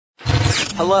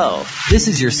Hello, this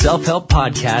is your self-help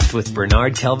podcast with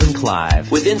Bernard Kelvin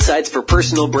Clive, with insights for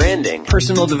personal branding,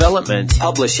 personal development,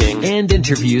 publishing, and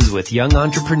interviews with young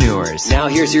entrepreneurs. Now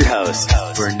here's your host,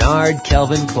 Bernard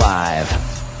Kelvin Clive.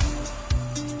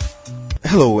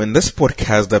 Hello, in this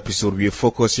podcast episode, we are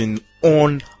focusing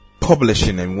on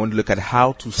publishing, and we want to look at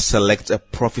how to select a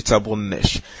profitable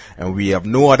niche. And we have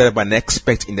no other than an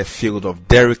expert in the field of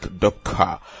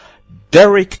Doepker.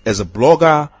 Derek is a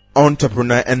blogger,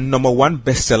 entrepreneur, and #1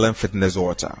 best-selling fitness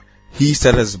author. He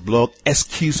started his blog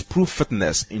Excuse Proof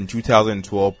Fitness in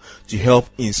 2012 to help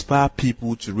inspire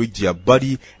people to reach their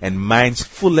body and mind's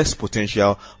fullest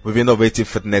potential with innovative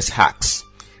fitness hacks.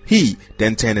 He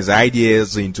then turned his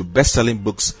ideas into best-selling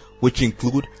books, which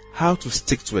include How to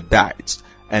Stick to a Diet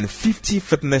and 50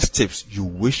 Fitness Tips You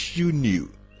Wish You Knew.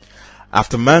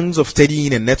 After months of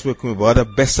studying and networking with other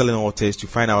best-selling authors to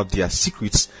find out their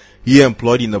secrets, he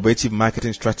employed innovative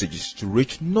marketing strategies to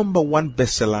reach #1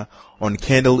 bestseller on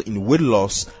Kindle in weight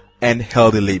loss and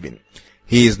healthy living.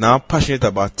 He is now passionate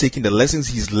about taking the lessons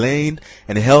he's learned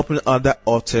and helping other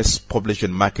authors publish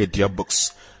and market their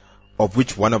books, of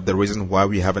which one of the reasons why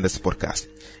we have in this podcast.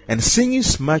 And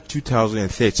since March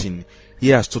 2013, he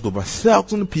has taught over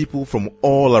 1,000 people from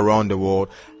all around the world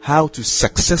how to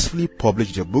successfully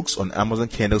publish their books on Amazon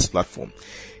Kindle's platform.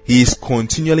 He is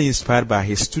continually inspired by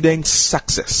his students'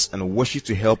 success and wishes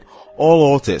to help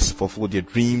all authors fulfill their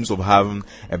dreams of having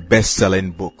a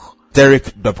best-selling book.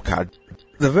 Derek Doepker.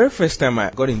 The very first time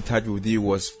I got in touch with you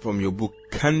was from your book,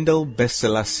 Kindle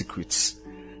Bestseller Secrets.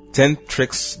 10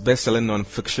 tricks best-selling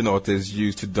non-fiction authors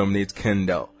use to dominate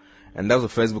Kindle. And that was the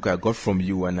first book I got from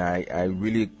you, and I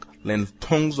really learned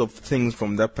tons of things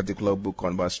from that particular book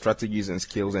on about strategies and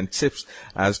skills and tips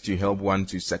as to help one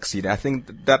to succeed. I think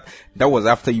that was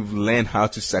after you've learned how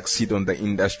to succeed on the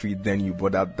industry, then you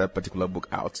brought out that particular book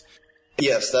out.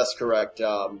 Yes, that's correct.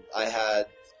 I had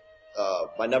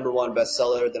my #1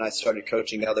 bestseller, then I started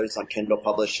coaching others on Kindle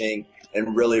publishing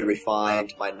and really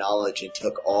refined my knowledge and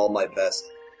took all my best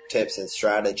tips and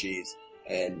strategies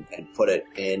and put it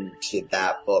into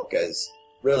that book as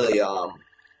really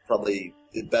probably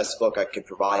the best book I could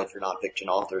provide for nonfiction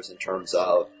authors in terms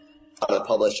of how to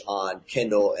publish on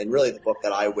Kindle, and really the book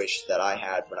that I wish that I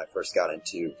had when I first got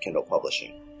into Kindle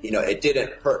publishing. You know, it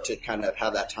didn't hurt to kind of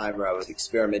have that time where I was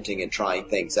experimenting and trying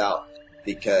things out,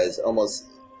 because almost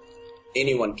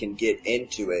anyone can get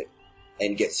into it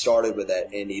and get started with it,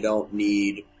 and you don't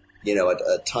need, you know,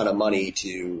 a ton of money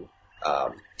to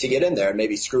get in there and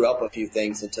maybe screw up a few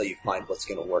things until you find what's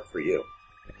going to work for you.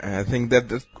 I think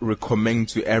that recommend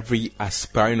to every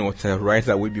aspiring author right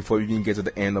away before we even get to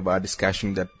the end of our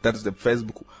discussion that is the first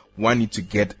book one need to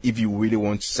get if you really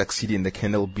want to succeed in the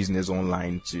Kindle business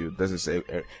online too. This is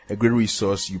a great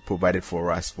resource you provided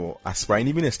for us for aspiring.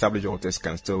 Even established authors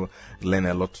can still learn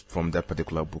a lot from that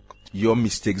particular book. Your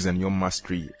mistakes and your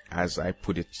mastery, as I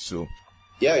put it. So,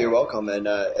 yeah, you're welcome. And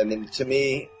I mean, to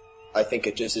me, I think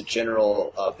it's just a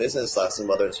general business lesson,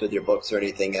 whether it's with your books or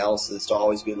anything else, is to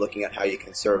always be looking at how you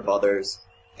can serve others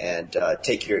and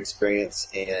take your experience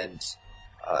and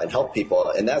help people.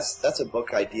 And that's a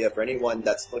book idea for anyone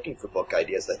that's looking for book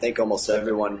ideas. I think almost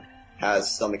everyone has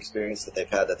some experience that they've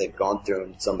had, that they've gone through,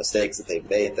 and some mistakes that they've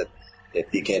made, that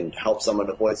if you can help someone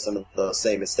avoid some of those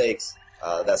same mistakes,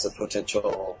 that's a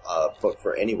potential book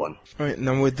for anyone. All right.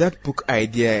 Now, with that book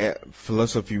idea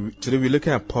philosophy, today we're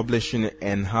looking at publishing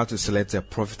and how to select a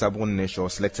profitable niche or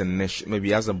select a niche.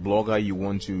 Maybe as a blogger, you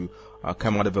want to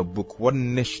come out of a book. What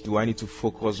niche do I need to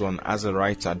focus on as a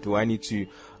writer? Do I need to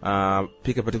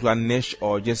pick a particular niche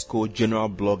or just go general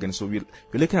blogging? So we're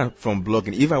looking at from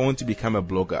blogging. If I want to become a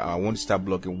blogger, I want to start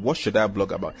blogging. What should I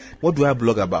blog about? What do I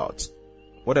blog about?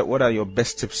 What are your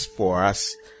best tips for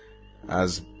us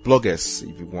as bloggers,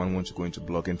 if one wants to go into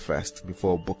blogging first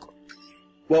before a book?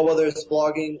 Well, whether it's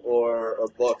blogging or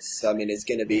books, I mean, it's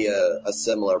going to be a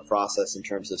similar process in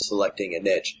terms of selecting a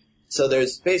niche. So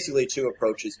there's basically 2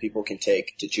 approaches people can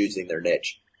take to choosing their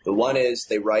niche. The one is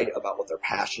they write about what they're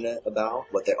passionate about,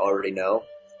 what they already know.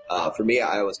 For me,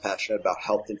 I was passionate about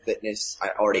health and fitness. I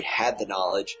already had the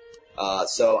knowledge.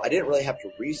 So I didn't really have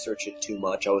to research it too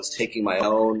much. I was taking my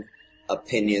own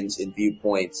opinions and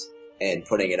viewpoints and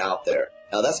putting it out there.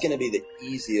 Now, that's going to be the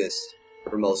easiest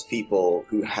for most people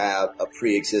who have a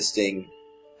pre-existing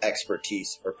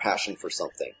expertise or passion for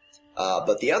something.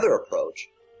 But the other approach,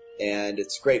 and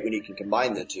it's great when you can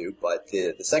combine the two, but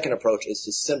the second approach is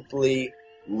to simply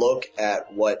look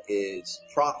at what is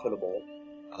profitable,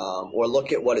 or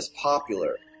look at what is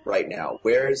popular right now.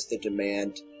 Where is the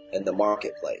demand in the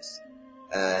marketplace?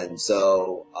 And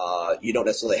so you don't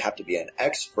necessarily have to be an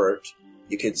expert.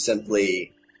 You could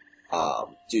simply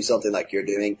do something like you're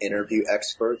doing, interview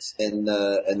experts in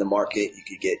the market. You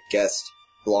could get guest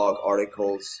blog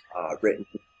articles written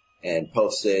and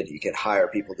posted. You can hire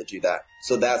people to do that.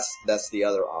 So that's the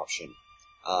other option.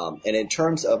 And in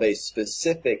terms of a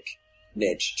specific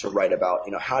niche to write about,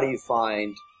 how do you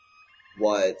find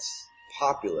what's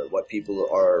popular, what people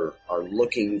are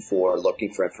looking for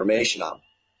information on?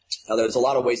 Now, there's a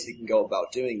lot of ways you can go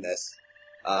about doing this.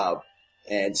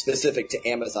 And specific to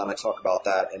Amazon, I talk about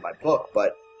that in my book.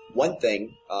 But one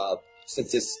thing,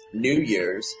 since it's New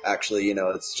Year's, actually,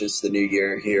 it's just the New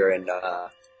Year here in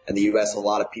the U.S., a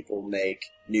lot of people make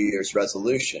New Year's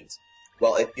resolutions.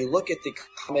 Well, if you look at the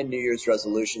common New Year's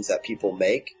resolutions that people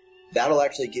make, that'll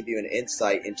actually give you an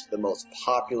insight into the most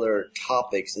popular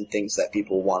topics and things that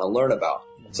people want to learn about.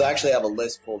 So I actually have a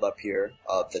list pulled up here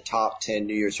of the top 10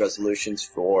 New Year's resolutions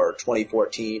for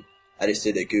 2014. I just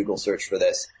did a Google search for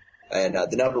this. And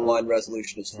the number one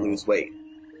resolution is to lose weight.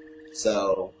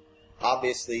 So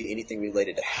obviously anything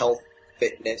related to health,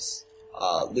 fitness,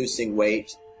 losing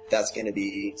weight, that's going to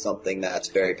be something that's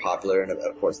very popular. And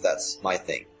of course, that's my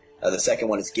thing. The second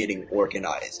one is getting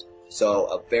organized. So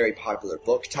a very popular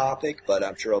book topic, but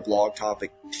I'm sure a blog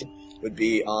topic would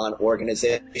be on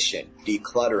organization,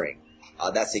 decluttering.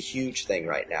 That's a huge thing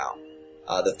right now.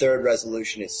 The third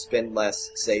resolution is spend less,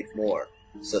 save more.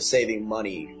 So saving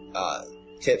money,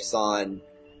 tips on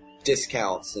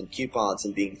discounts and coupons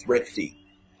and being thrifty.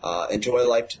 Enjoy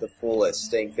life to the fullest,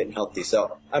 staying fit and healthy.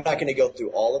 So I'm not going to go through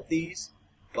all of these,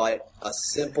 but a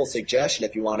simple suggestion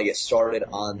if you want to get started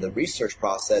on the research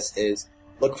process is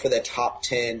look for the top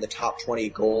 10, the top 20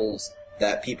 goals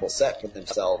that people set for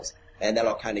themselves, and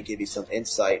that'll kind of give you some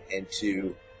insight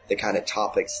into the kind of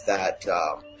topics that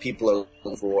people are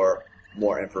looking for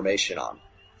more information on.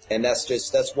 And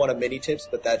that's one of many tips,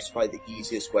 but that's probably the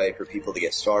easiest way for people to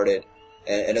get started.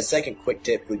 And a second quick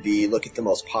tip would be look at the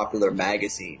most popular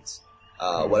magazines.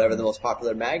 Whatever the most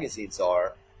popular magazines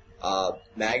are,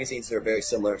 magazines are very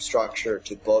similar in structure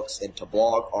to books and to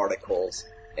blog articles.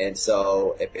 And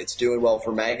so if it's doing well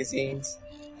for magazines,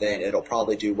 then it'll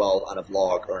probably do well on a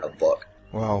blog or in a book.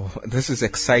 Wow, this is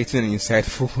exciting and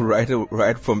insightful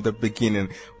right from the beginning.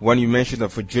 When you mentioned that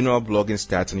for general blogging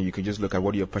starting, you can just look at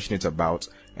what you're passionate about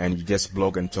and you just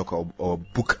blog and talk or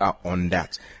book out on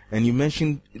that. And you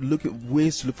mentioned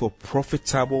ways to look for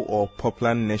profitable or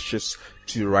popular niches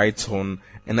to write on.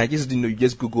 And I just didn't know, you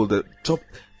just Google the top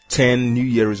 10 New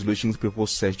Year resolutions people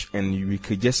search, and we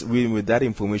could just with that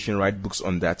information write books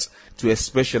on that, to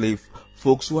especially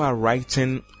folks who are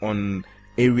writing on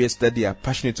areas that they are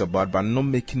passionate about but not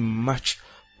making much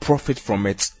profit from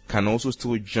it, can also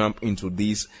still jump into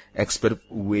these expert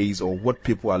ways or what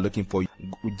people are looking for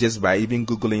just by even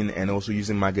Googling and also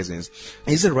using magazines.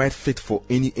 Is it the right fit for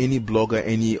any blogger,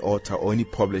 any author, or any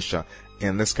publisher?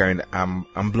 And let's carry on.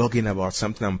 I'm blogging about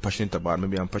something I'm passionate about.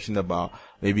 Maybe I'm passionate about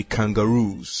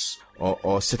kangaroos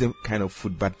or certain kind of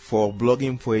food, but for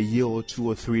blogging for a year or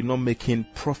 2 or 3, not making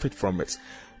profit from it.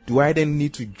 Do I then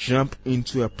need to jump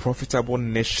into a profitable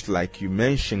niche like you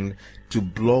mentioned to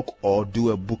blog or do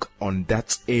a book on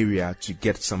that area to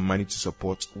get some money to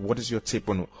support? What is your take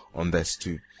on this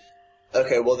too?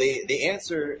 Okay, well the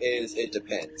answer is it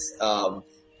depends.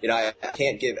 I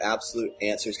can't give absolute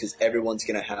answers because everyone's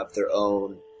going to have their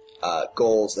own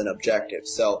goals and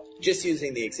objectives. So just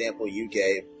using the example you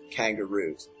gave,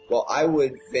 kangaroos. Well, I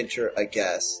would venture a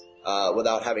guess,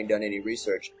 without having done any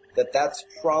research, that's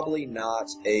probably not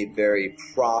a very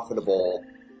profitable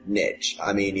niche.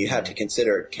 I mean, you have to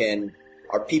consider,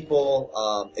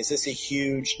 is this a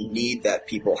huge need that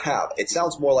people have? It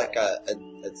sounds more like a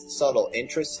subtle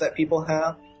interest that people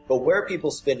have, but where are people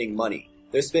spending money?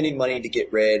 They're spending money to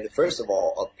get rid, first of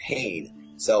all, of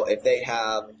pain. So if they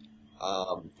have,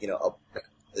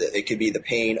 it could be the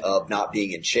pain of not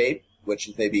being in shape, which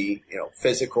is maybe,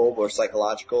 physical or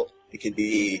psychological. It could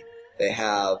be they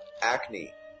have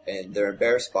acne and they're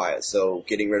embarrassed by it. So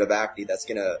getting rid of acne, that's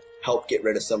going to help get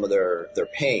rid of some of their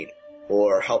pain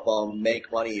or help them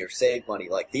make money or save money.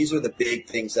 Like, these are the big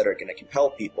things that are going to compel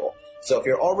people. So if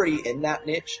you're already in that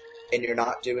niche and you're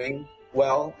not doing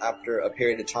well after a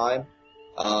period of time,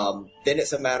 then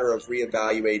it's a matter of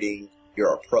reevaluating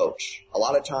your approach. A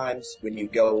lot of times when you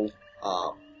go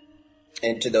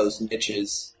into those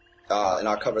niches, and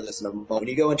I'll cover this in a moment, when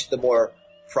you go into the more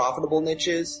profitable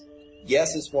niches,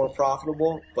 yes, it's more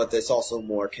profitable, but it's also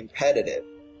more competitive.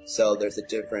 So there's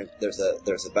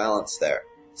a balance there.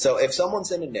 So if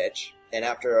someone's in a niche and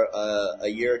after a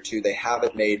year or two they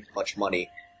haven't made much money,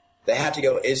 they have to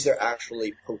go, is there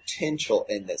actually potential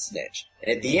in this niche?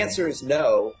 And if the answer is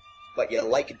no, but you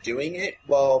like doing it,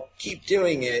 well, keep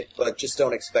doing it, but just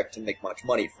don't expect to make much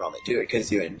money from it. Do it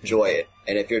because you enjoy it.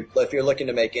 And if you're looking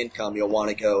to make income, you'll want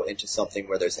to go into something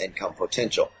where there's income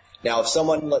potential. Now, if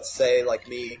someone, let's say, like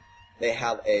me, they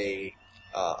have a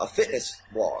fitness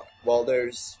blog, well,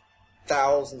 there's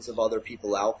thousands of other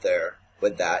people out there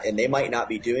with that, and they might not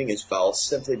be doing as well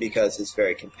simply because it's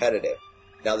very competitive.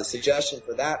 Now, the suggestion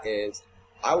for that is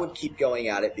I would keep going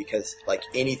at it because, like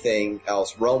anything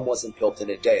else, Rome wasn't built in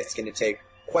a day. It's going to take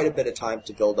quite a bit of time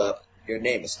to build up your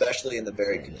name, especially in the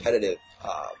very competitive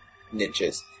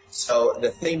niches. So the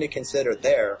thing to consider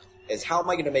there is, how am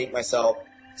I going to make myself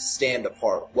stand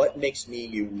apart? What makes me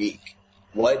unique?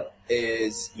 What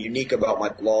is unique about my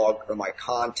blog or my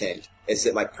content? Is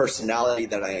it my personality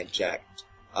that I inject?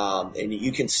 And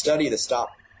you can study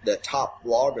the top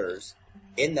bloggers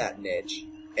in that niche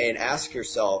and ask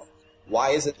yourself,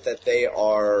 why is it that they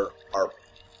are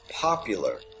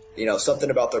popular? You know, something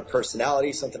about their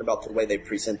personality, something about the way they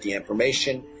present the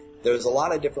information. There's a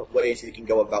lot of different ways you can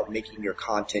go about making your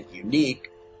content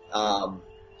unique.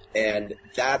 And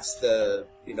that's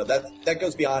that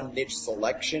goes beyond niche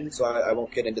selection, so I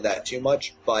won't get into that too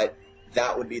much, but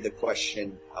that would be the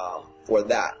question for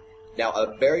that. Now,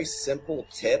 a very simple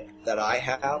tip that I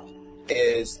have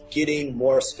is getting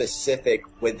more specific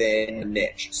within a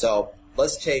niche. So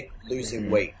let's take losing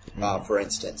weight, for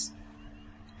instance.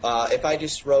 If I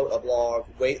just wrote a blog,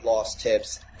 weight loss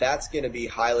tips, that's going to be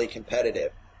highly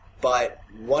competitive. But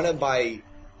one of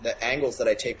the angles that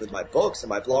I take with my books and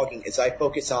my blogging is I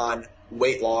focus on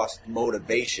weight loss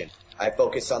motivation. I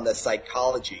focus on the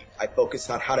psychology. I focus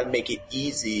on how to make it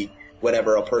easy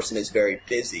whenever a person is very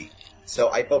busy. So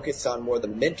I focus on more the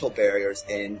mental barriers,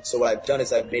 and so what I've done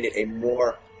is I've made it a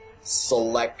more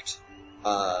select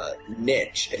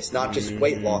niche. It's not just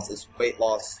weight loss, it's weight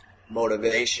loss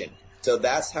motivation. So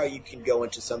that's how you can go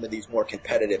into some of these more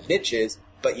competitive niches,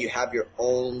 but you have your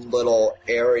own little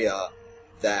area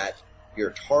that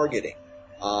you're targeting.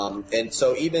 And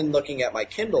so even looking at my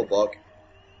Kindle book,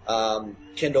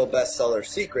 Kindle Bestseller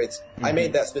Secrets, I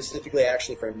made that specifically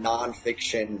actually for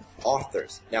nonfiction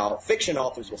authors. Now, fiction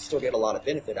authors will still get a lot of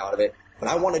benefit out of it, but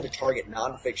I wanted to target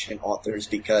nonfiction authors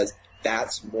because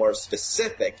that's more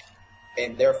specific,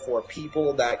 and therefore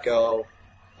people that go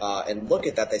and look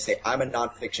at that, they say, I'm a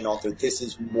nonfiction author, this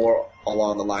is more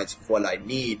along the lines of what I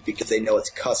need, because they know it's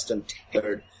custom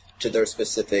tailored to their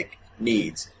specific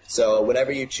needs. So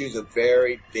whenever you choose a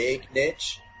very big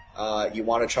niche, you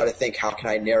want to try to think, how can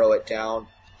I narrow it down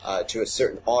to a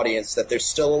certain audience that there's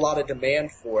still a lot of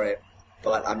demand for it,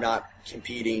 but I'm not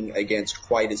competing against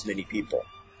quite as many people.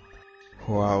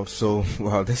 Wow,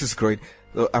 this is great.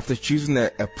 So after choosing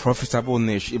a profitable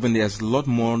niche, even there's a lot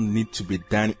more need to be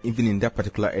done even in that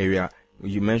particular area.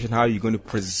 You mentioned how you're going to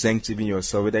present even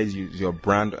yourself, whether it's your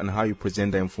brand and how you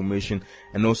present the information,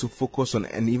 and also focus on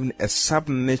and even a sub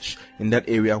niche in that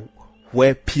area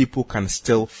where people can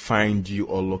still find you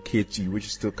or locate you, which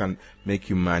still can make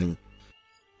you money.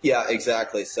 Yeah,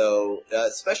 exactly. So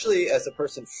especially as a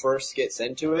person first gets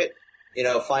into it,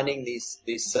 finding these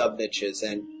sub niches,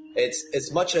 and it's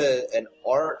as much an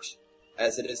art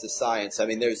as it is a science. I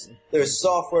mean, there's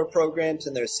software programs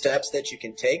and there's steps that you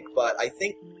can take, but I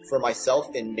think for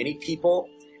myself and many people,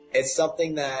 it's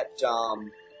something that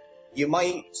you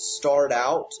might start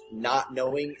out not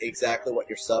knowing exactly what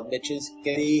your sub niche is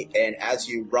going to be, and as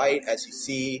you write, as you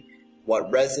see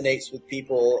what resonates with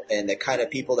people and the kind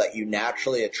of people that you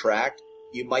naturally attract,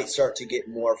 you might start to get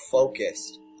more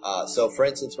focused. So for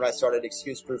instance, when I started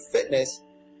Excuse Proof Fitness,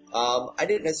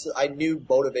 I knew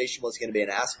motivation was going to be an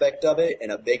aspect of it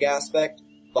and a big aspect,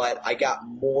 but I got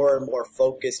more and more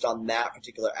focused on that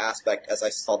particular aspect as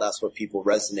I saw that's what people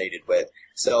resonated with.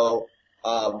 So,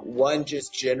 one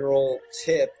just general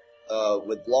tip,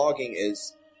 with blogging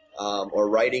is, or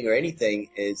writing or anything,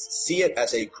 is see it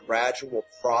as a gradual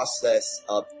process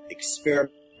of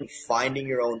experiment, finding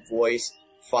your own voice,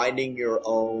 finding your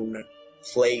own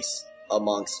place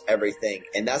amongst everything.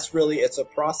 And that's really, it's a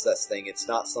process thing. It's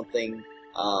not something,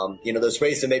 there's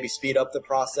ways to maybe speed up the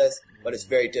process, but it's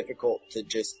very difficult to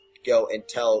just go and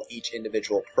tell each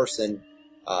individual person,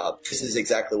 this is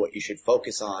exactly what you should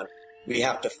focus on. We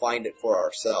have to find it for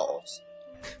ourselves.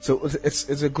 So it's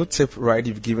a good tip, right?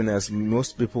 You've given us.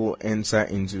 Most people enter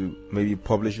into maybe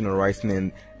publishing or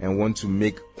writing and want to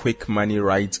make quick money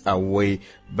right away.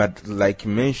 But like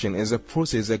you mentioned, it's a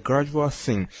process, a gradual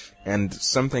thing. And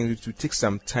sometimes it will take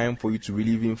some time for you to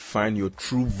really even find your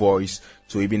true voice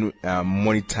to even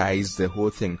monetize the whole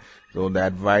thing. So the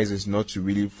advice is not to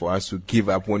really for us to give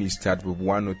up when you start with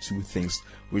one or two things,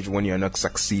 which when you're not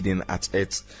succeeding at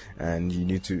it, and you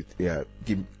need to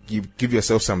give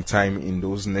yourself some time in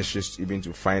those niches even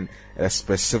to find a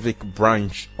specific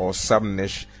branch or sub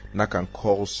niche that can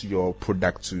cause your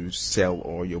product to sell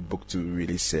or your book to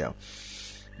really sell.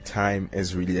 Time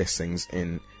is really essence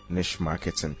in niche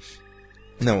marketing.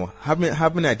 Now,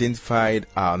 having identified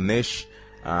our niche,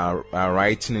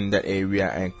 writing in that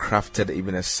area and crafted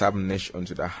even a sub niche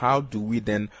onto that, how do we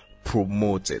then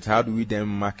promote it? How do we then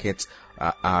market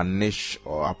our niche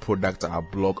or our product, our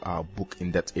blog, our book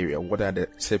in that area? What are the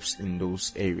tips in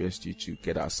those areas to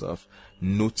get ourselves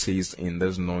noticed in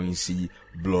this noisy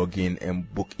blogging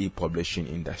and book e-publishing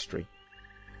industry?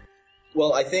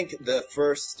 Well, I think the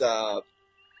first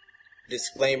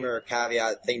disclaimer,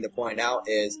 caveat thing to point out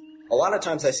is a lot of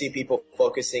times I see people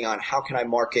focusing on how can I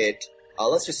market,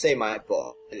 let's just say my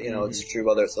book. It's true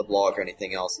whether it's a blog or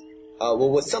anything else. Well,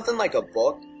 with something like a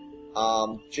book,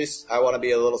 I want to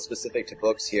be a little specific to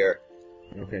books here.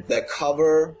 Okay. The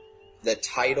cover, the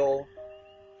title,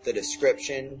 the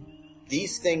description,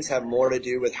 these things have more to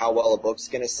do with how well a book's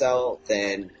going to sell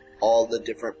than all the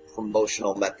different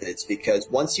promotional methods, because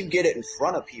once you get it in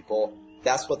front of people,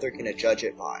 that's what they're going to judge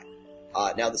it by.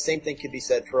 Now, the same thing could be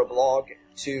said for a blog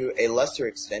to a lesser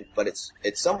extent, but it's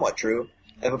somewhat true.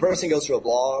 If a person goes to a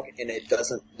blog and it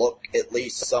doesn't look at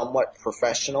least somewhat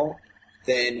professional,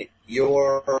 then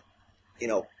you're,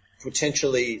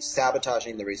 potentially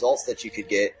sabotaging the results that you could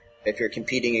get if you're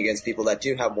competing against people that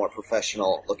do have more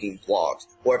professional looking blogs,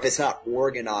 or if it's not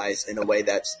organized in a way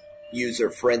that's user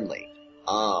friendly.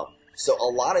 So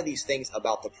a lot of these things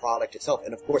about the product itself,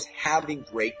 and of course having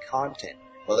great content,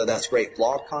 whether that's great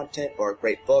blog content or a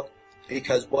great book,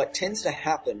 because what tends to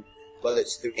happen, whether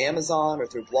it's through Amazon or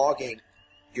through blogging,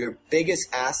 your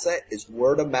biggest asset is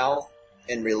word of mouth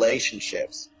and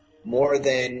relationships more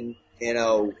than,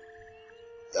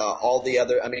 all the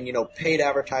other, paid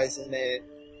advertisement,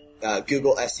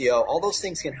 Google SEO, all those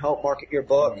things can help market your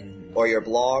book or your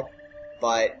blog,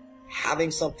 but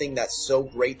having something that's so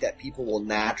great that people will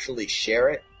naturally share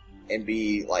it and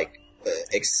be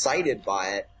excited by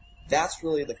it, that's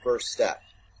really the first step.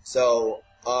 So,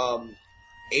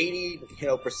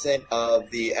 80%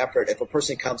 of the effort, if a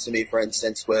person comes to me, for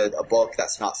instance, with a book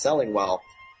that's not selling well,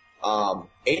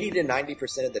 80 to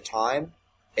 90% of the time,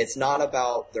 it's not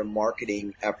about their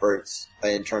marketing efforts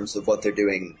in terms of what they're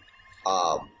doing,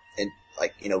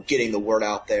 getting the word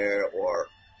out there or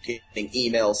getting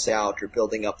emails out or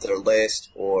building up their list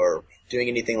or doing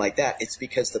anything like that. It's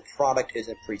because the product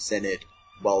isn't presented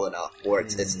well enough, or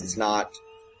it's not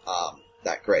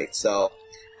that great. So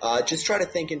just try to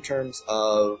think in terms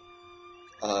of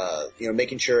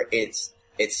making sure it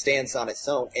stands on its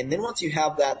own. And then once you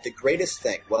have that, the greatest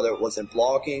thing, whether it was in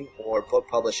blogging or book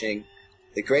publishing,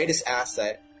 the greatest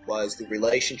asset was the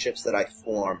relationships that I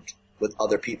formed with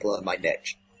other people in my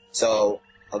niche. So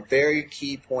a very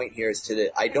key point here is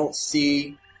I don't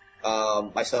see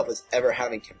myself as ever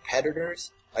having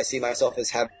competitors. I see myself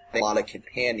as having a lot of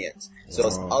companions. So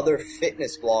as other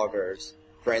fitness bloggers,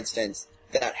 for instance,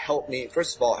 that helped me,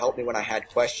 first of all, helped me when I had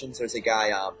questions. There's a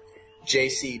guy,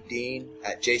 JC Dean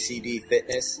at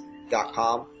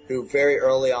jcdfitness.com, who very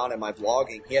early on in my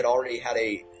blogging, he had already had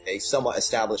a somewhat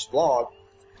established blog.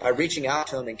 By reaching out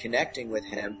to him and connecting with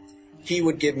him, he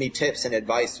would give me tips and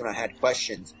advice when I had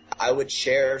questions. I would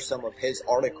share some of his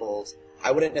articles. I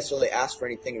wouldn't necessarily ask for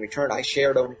anything in return. I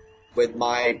shared them with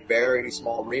my very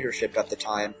small readership at the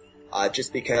time,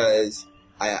 just because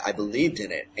I believed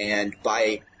in it. And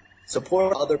by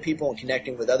supporting other people and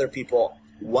connecting with other people,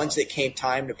 once it came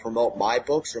time to promote my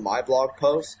books or my blog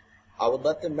posts, I would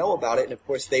let them know about it. And of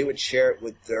course, they would share it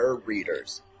with their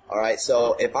readers. All right.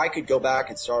 So if I could go back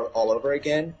and start all over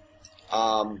again,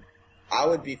 I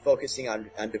would be focusing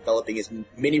on developing as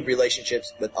many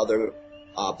relationships with other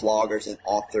bloggers and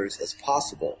authors as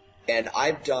possible. And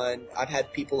I've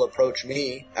had people approach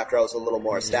me after I was a little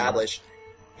more established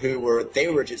they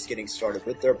were just getting started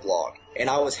with their blog. And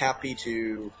I was happy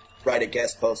to write a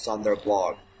guest post on their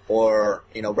blog, or,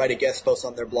 write a guest post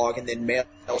on their blog and then mail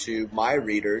to my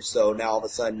readers. So now all of a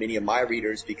sudden many of my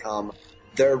readers become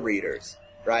their readers,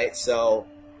 right? So,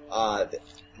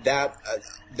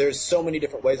 there's so many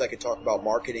different ways I could talk about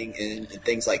marketing and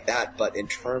things like that, but in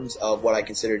terms of what I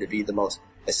consider to be the most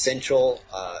essential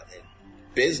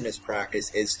business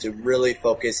practice is to really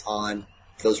focus on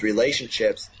those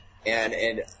relationships.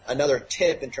 And another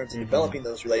tip in terms of developing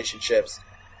those relationships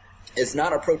is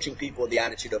not approaching people with the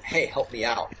attitude of, hey, help me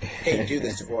out. Hey, do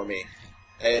this for me.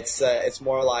 It's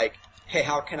more like, hey,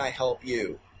 how can I help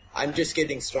you? I'm just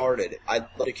getting started. I'd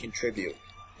love to contribute.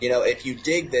 If you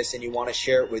dig this and you want to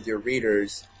share it with your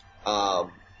readers,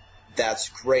 that's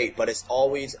great, but it's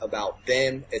always about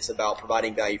them. It's about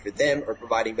providing value for them or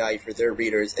providing value for their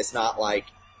readers. It's not like,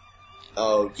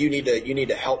 oh, you need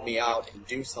to help me out and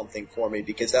do something for me,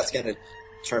 because that's going to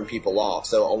turn people off.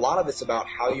 So a lot of it's about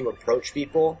how you approach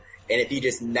people, and if you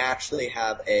just naturally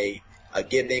have a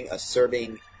giving, a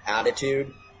serving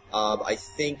attitude, I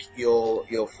think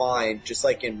you'll find, just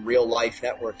like in real life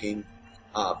networking,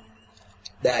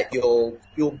 that you'll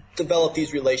develop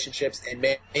these relationships, and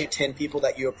maybe 10 people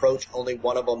that you approach, only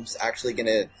one of them's actually going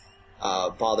to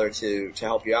bother to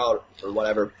help you out or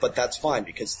whatever. But that's fine,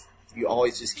 because you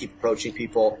always just keep approaching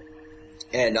people,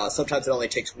 and sometimes it only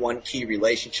takes one key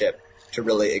relationship to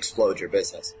really explode your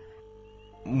business.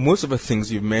 Most of the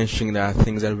things you've mentioned are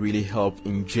things that really help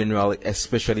in general,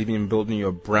 especially in building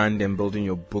your brand and building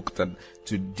your book, that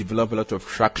to develop a lot of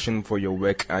traction for your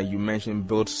work. You mentioned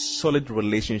build solid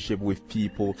relationship with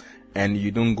people, and you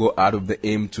don't go out of the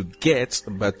aim to get,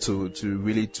 but to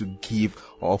really to give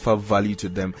or offer value to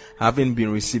them. Having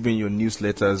been receiving your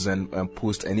newsletters and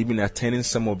posts, and even attending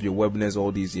some of your webinars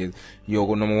all these years,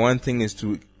 your number one thing is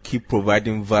to keep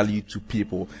providing value to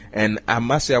people. And I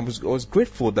must say, I was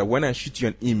grateful that when I shoot you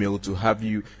an email to have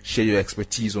you share your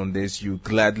expertise on this, you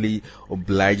gladly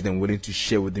obliged and willing to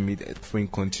share with me,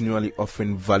 continually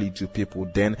offering value to people.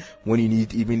 Then when you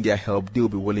need even their help, they'll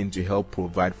be willing to help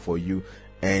provide for you.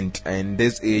 And in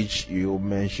this age, you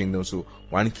mentioned also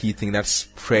one key thing that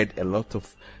spread a lot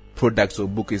of products or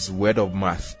book is word of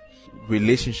mouth.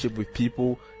 Relationship with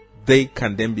people, they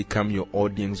can then become your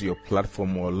audience, your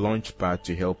platform, or launch pad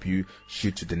to help you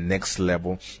shoot to the next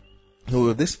level. So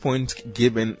at this point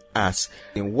given us,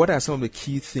 and what are some of the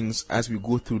key things as we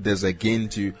go through this again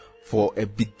for a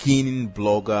beginning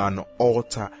blogger, an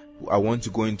author? I want to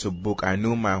go into a book. I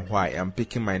know my why. I'm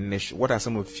picking my niche. What are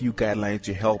some of few guidelines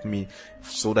to help me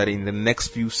so that in the next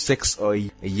few 6 or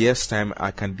a year's time, I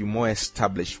can be more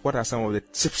established? What are some of the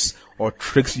tips or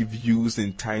tricks you've used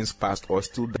in times past or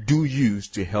still do use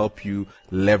to help you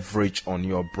leverage on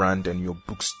your brand and your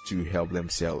books to help them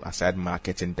sell aside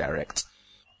marketing direct?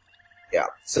 Yeah,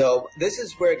 so this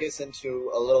is where it gets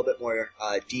into a little bit more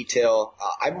detail.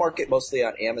 I market mostly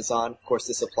on Amazon. Of course,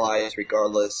 this applies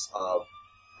regardless of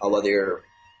whether you're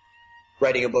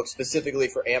writing a book specifically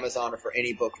for Amazon or for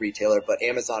any book retailer, but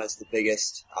Amazon is the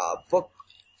biggest book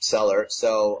seller.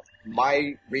 So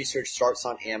my research starts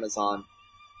on Amazon,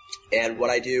 and what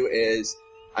I do is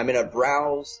I'm going to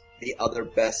browse the other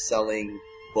best-selling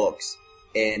books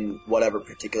in whatever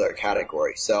particular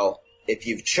category. So if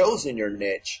you've chosen your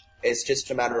niche, it's just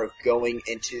a matter of going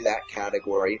into that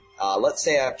category. Let's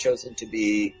say I've chosen to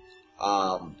be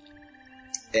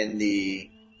in the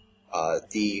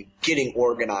getting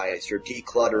organized or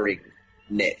decluttering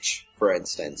niche, for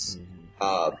instance.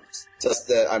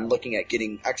 I'm looking at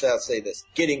I'll say this,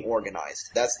 getting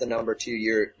organized. That's the number 2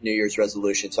 New Year's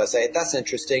resolution. So I say, that's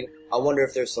interesting. I wonder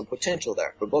if there's some potential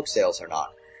there for book sales or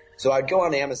not. So I'd go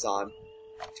on Amazon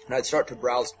and I'd start to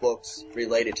browse books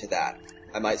related to that.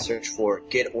 I might search for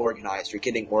get organized or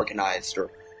getting organized or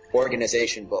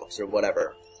organization books or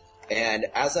whatever. And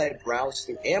as I browse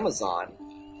through Amazon,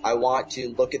 I want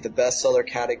to look at the bestseller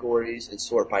categories and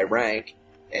sort by rank.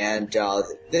 And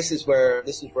this is where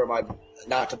my,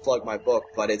 not to plug my book,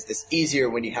 but it's easier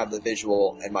when you have the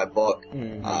visual in my book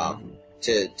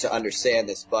to understand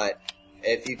this. But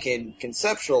if you can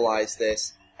conceptualize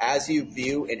this, as you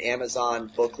view an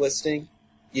Amazon book listing,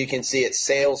 you can see its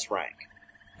sales rank.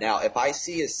 Now, if I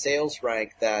see a sales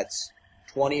rank that's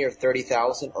 20 or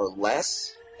 30,000 or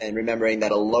less, and remembering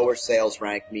that a lower sales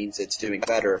rank means it's doing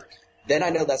better, then I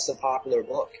know that's a popular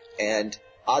book. And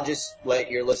I'll just let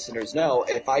your listeners know,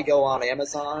 if I go on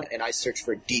Amazon and I search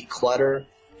for declutter,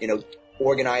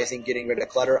 organizing, getting rid of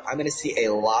clutter, I'm going to see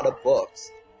a lot of books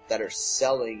that are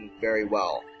selling very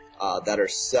well, that are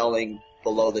selling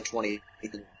below the 20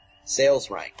 sales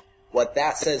rank. What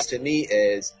that says to me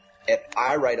is, if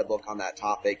I write a book on that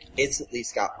topic, it's at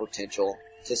least got potential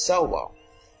to sell well.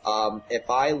 If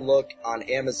I look on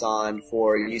Amazon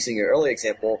for, using your early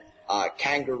example,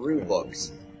 kangaroo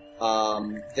books,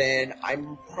 then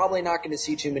I'm probably not going to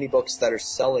see too many books that are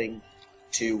selling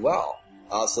too well.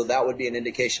 So that would be an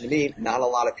indication to me not a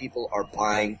lot of people are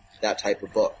buying that type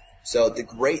of book. So the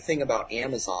great thing about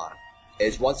Amazon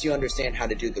is once you understand how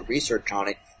to do the research on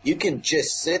it, you can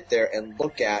just sit there and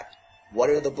look at what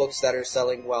are the books that are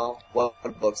selling well, what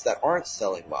are the books that aren't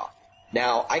selling well.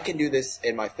 Now, I can do this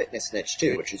in my fitness niche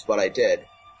too, which is what I did.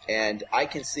 And I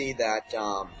can see that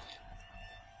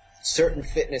certain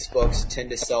fitness books tend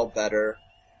to sell better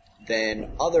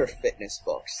than other fitness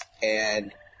books,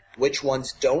 and which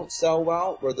ones don't sell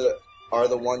well are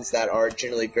the ones that are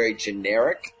generally very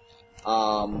generic.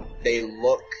 They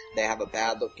have a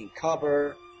bad looking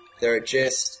cover.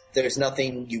 There's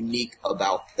nothing unique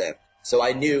about them. So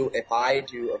I knew if I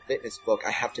do a fitness book,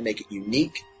 I have to make it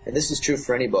unique, and this is true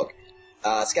for any book.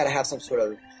 It's got to have some sort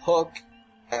of hook,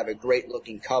 have a great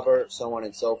looking cover, so on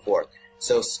and so forth.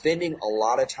 So spending a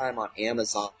lot of time on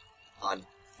Amazon on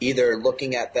either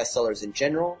looking at bestsellers in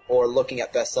general or looking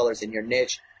at bestsellers in your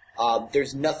niche,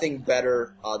 there's nothing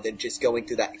better than just going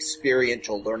through that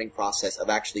experiential learning process of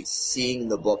actually seeing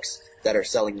the books that are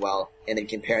selling well and then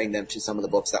comparing them to some of the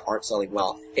books that aren't selling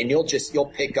well. And you'll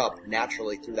pick up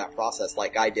naturally through that process,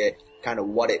 like I did, kind of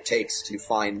what it takes to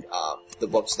find the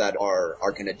books that are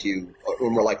going to do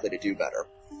or more likely to do better.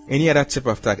 Any other tip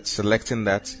after selecting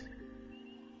that?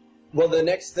 Well, the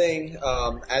next thing,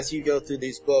 as you go through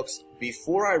these books,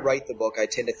 before I write the book, I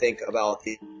tend to think about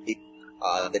the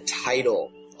title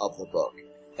of the book.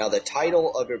 Now, the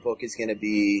title of your book is going to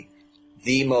be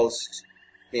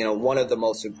one of the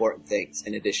most important things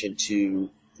in addition to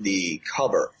the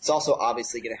cover. It's also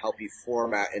obviously going to help you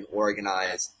format and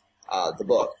organize the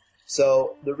book.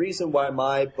 So the reason why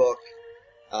my book,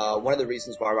 one of the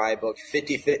reasons why my book,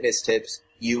 50 Fitness Tips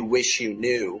You Wish You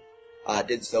Knew,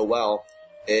 did so well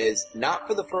is not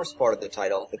for the first part of the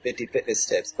title, the 50 Fitness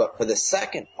Tips, but for the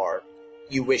second part,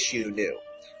 You Wish You Knew.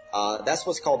 That's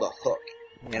what's called a hook.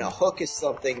 And a hook is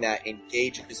something that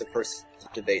engages a person,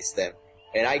 captivates them.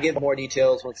 And I give more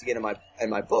details once again in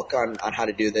my book on how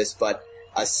to do this, but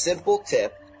a simple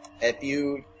tip, if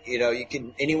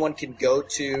anyone can go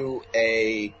to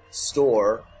a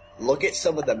store, look at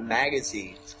some of the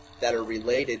magazines that are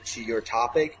related to your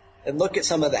topic, and look at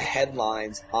some of the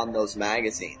headlines on those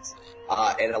magazines.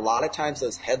 And a lot of times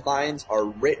those headlines are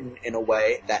written in a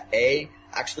way that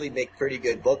actually make pretty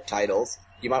good book titles.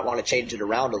 You might want to change it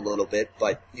around a little bit,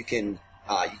 but you can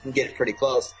get it pretty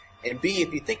close. And B,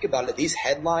 if you think about it, these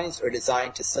headlines are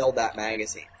designed to sell that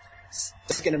magazine.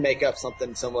 It's going to make up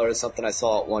something similar to something I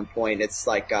saw at one point. It's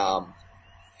like,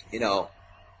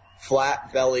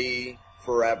 flat belly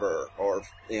forever, or,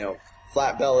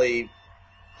 flat belly,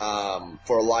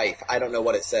 for life. I don't know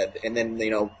what it said. And then,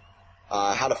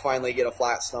 how to finally get a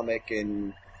flat stomach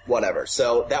and whatever.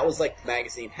 So that was like the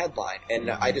magazine headline.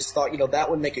 And I just thought, that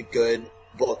would make a good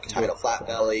book title, Flat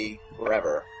Belly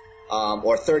Forever.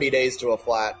 Or 30 Days to a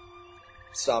Flat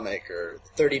Stomach, or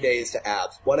 30 Days to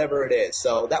Abs, whatever it is.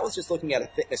 So that was just looking at a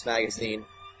fitness magazine,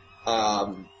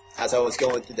 as I was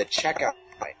going through the checkout.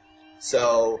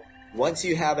 So once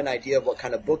you have an idea of what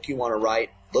kind of book you want to write,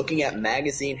 looking at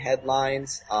magazine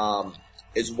headlines,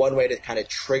 is one way to kind of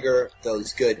trigger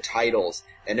those good titles.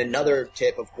 And another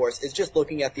tip, of course, is just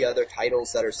looking at the other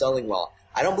titles that are selling well.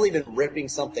 I don't believe in ripping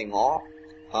something off.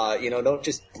 Don't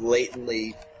just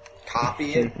blatantly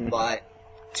copy it, but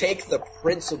take the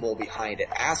principle behind it.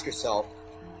 Ask yourself,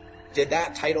 did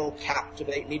that title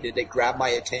captivate me? Did it grab my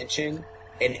attention?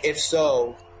 And if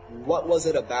so, what was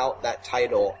it about that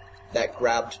title that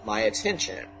grabbed my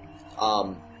attention?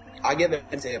 I'll give an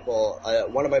example.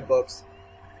 One of my books,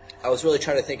 I was really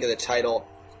trying to think of the title,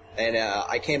 and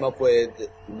I came up with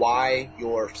Why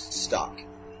You're Stuck.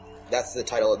 That's the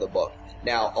title of the book.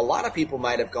 Now, a lot of people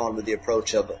might have gone with the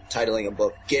approach of titling a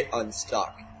book Get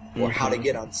Unstuck, or How to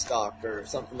Get Unstuck, or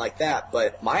something like that.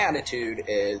 But my attitude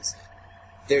is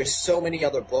there's so many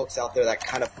other books out there that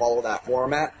kind of follow that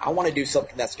format. I want to do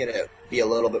something that's going to be a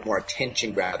little bit more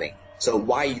attention-grabbing. So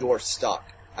Why You're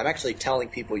Stuck. I'm actually telling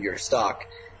people you're stuck.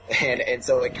 And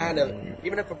so it kind of,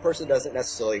 even if a person doesn't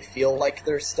necessarily feel like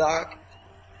they're stuck,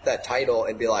 that title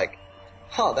and be like,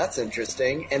 that's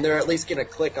interesting. And they're at least going to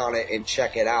click on it and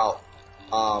check it out.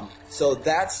 So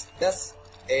that's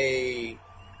an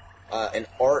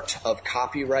art of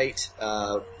copyright,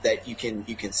 that you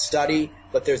can study,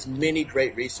 but there's many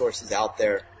great resources out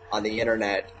there on the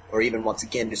internet, or even once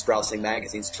again, just browsing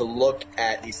magazines, to look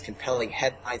at these compelling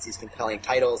headlines, these compelling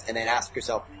titles, and then ask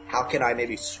yourself, how can I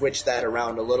maybe switch that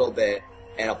around a little bit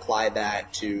and apply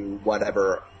that to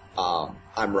whatever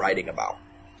I'm writing about?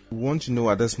 We want to know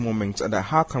at this moment that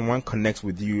how can one connect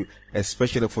with you,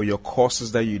 especially for your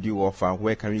courses that you do offer?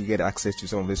 Where can we get access to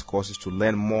some of these courses to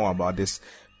learn more about these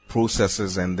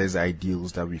processes and these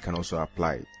ideals that we can also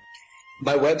apply?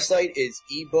 My website is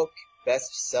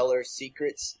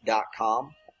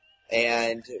ebookbestsellersecrets.com.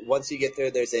 And once you get there,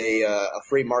 there's a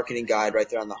free marketing guide right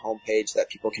there on the homepage that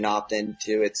people can opt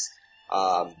into. It's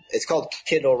called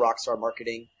Kindle Rockstar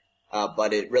Marketing,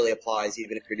 but it really applies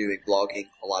even if you're doing blogging.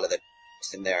 A lot of that's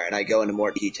in there, and I go into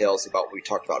more details about what we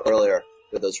talked about earlier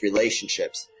with those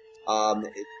relationships.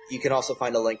 You can also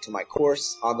find a link to my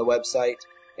course on the website,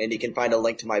 and you can find a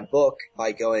link to my book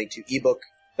by going to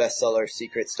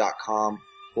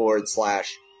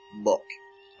ebookbestsellersecrets.com/book.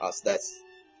 So that's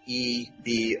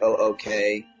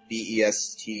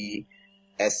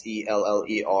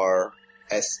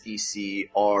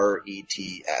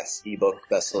ebookbestsellersecrets,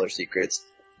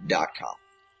 ebookbestsellersecrets.com.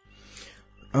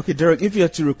 Okay, Derek, if you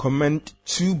had to recommend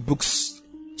 2 books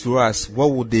to us,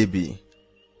 what would they be?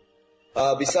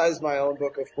 Besides my own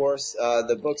book, of course,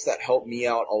 the books that helped me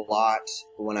out a lot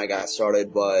when I got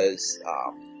started was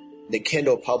the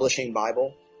Kindle Publishing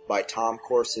Bible by Tom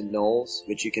Corson Knowles,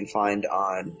 which you can find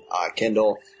on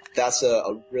Kindle. That's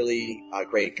a really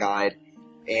great guide.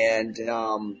 And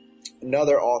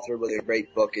another author with a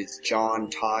great book is John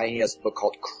Ty. He has a book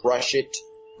called Crush It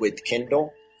with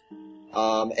Kindle.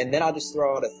 And then I'll just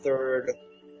throw out a third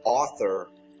author.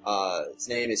 His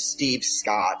name is Steve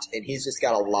Scott, and he's just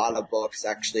got a lot of books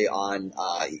actually on,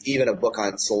 even a book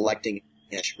on selecting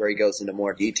niche where he goes into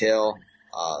more detail,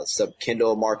 some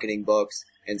Kindle marketing books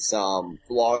and some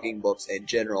blogging books in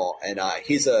general. And,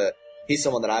 he's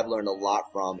someone that I've learned a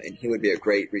lot from, and he would be a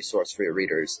great resource for your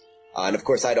readers. And of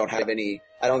course I don't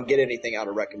get anything out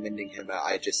of recommending him.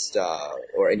 I just,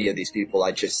 or any of these people,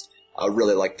 I just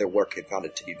really like their work and found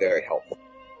it to be very helpful.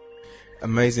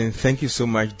 Amazing. Thank you so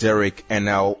much, Derek. And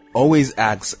I'll always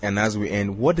ask, and as we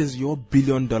end, what is your $1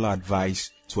 billion advice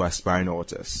to aspiring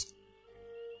authors?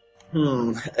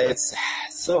 It's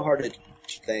so hard to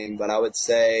think, but I would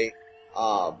say,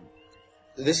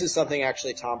 this is something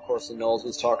actually Tom Corson Knowles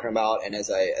was talking about. And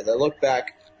as I look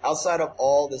back, outside of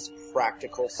all this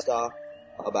practical stuff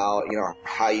about,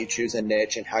 how you choose a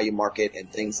niche and how you market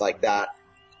and things like that,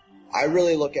 I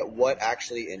really look at what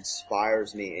actually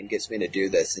inspires me and gets me to do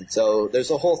this. And so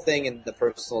there's a whole thing in the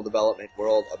personal development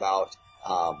world about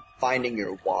finding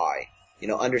your why.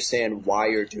 Understand why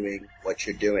you're doing what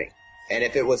you're doing. And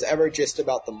if it was ever just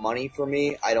about the money for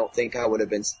me, I don't think I would have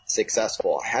been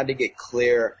successful. I had to get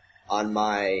clear on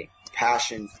my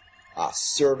passion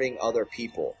serving other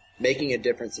people, making a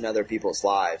difference in other people's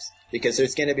lives, because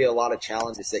there's going to be a lot of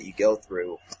challenges that you go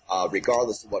through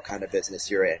regardless of what kind of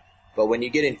business you're in. But when you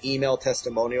get an email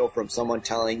testimonial from someone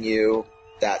telling you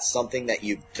that something that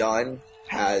you've done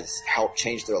has helped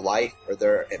change their life, or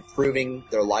they're improving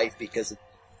their life because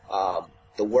of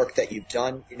the work that you've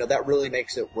done, that really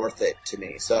makes it worth it to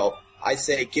me. So I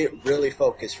say get really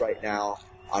focused right now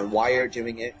on why you're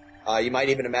doing it. You might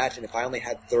even imagine if I only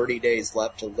had 30 days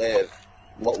left to live,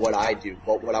 what would I do?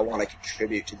 What would I want to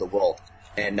contribute to the world?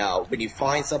 And when you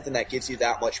find something that gives you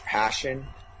that much passion,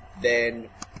 then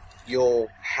you'll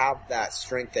have that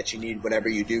strength that you need whenever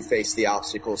you do face the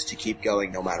obstacles to keep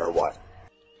going no matter what.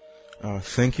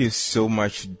 Thank you so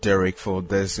much, Derek, for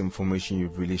this information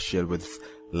you've really shared with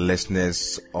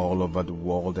listeners all over the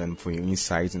world, and for your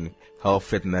insights in health,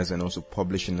 fitness, and also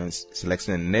publishing and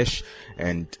selecting a niche.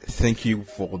 And thank you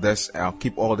for this. I'll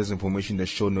keep all this information in the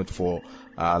show note for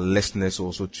listeners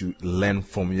also to learn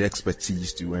from your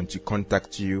expertise and to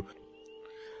contact you.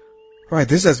 Right,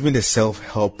 this has been the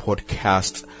Self-Help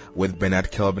Podcast with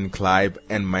Bernard Kelvin Clive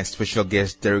and my special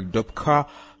guest, Derek Doepker.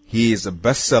 He is a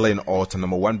best-selling author,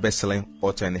 #1 best-selling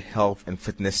author in the health and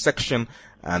fitness section,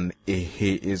 and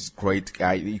he is great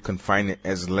guy. You can find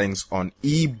his links on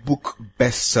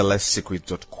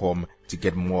ebookbestsellersecrets.com to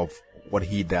get more of what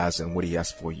he does and what he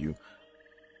has for you.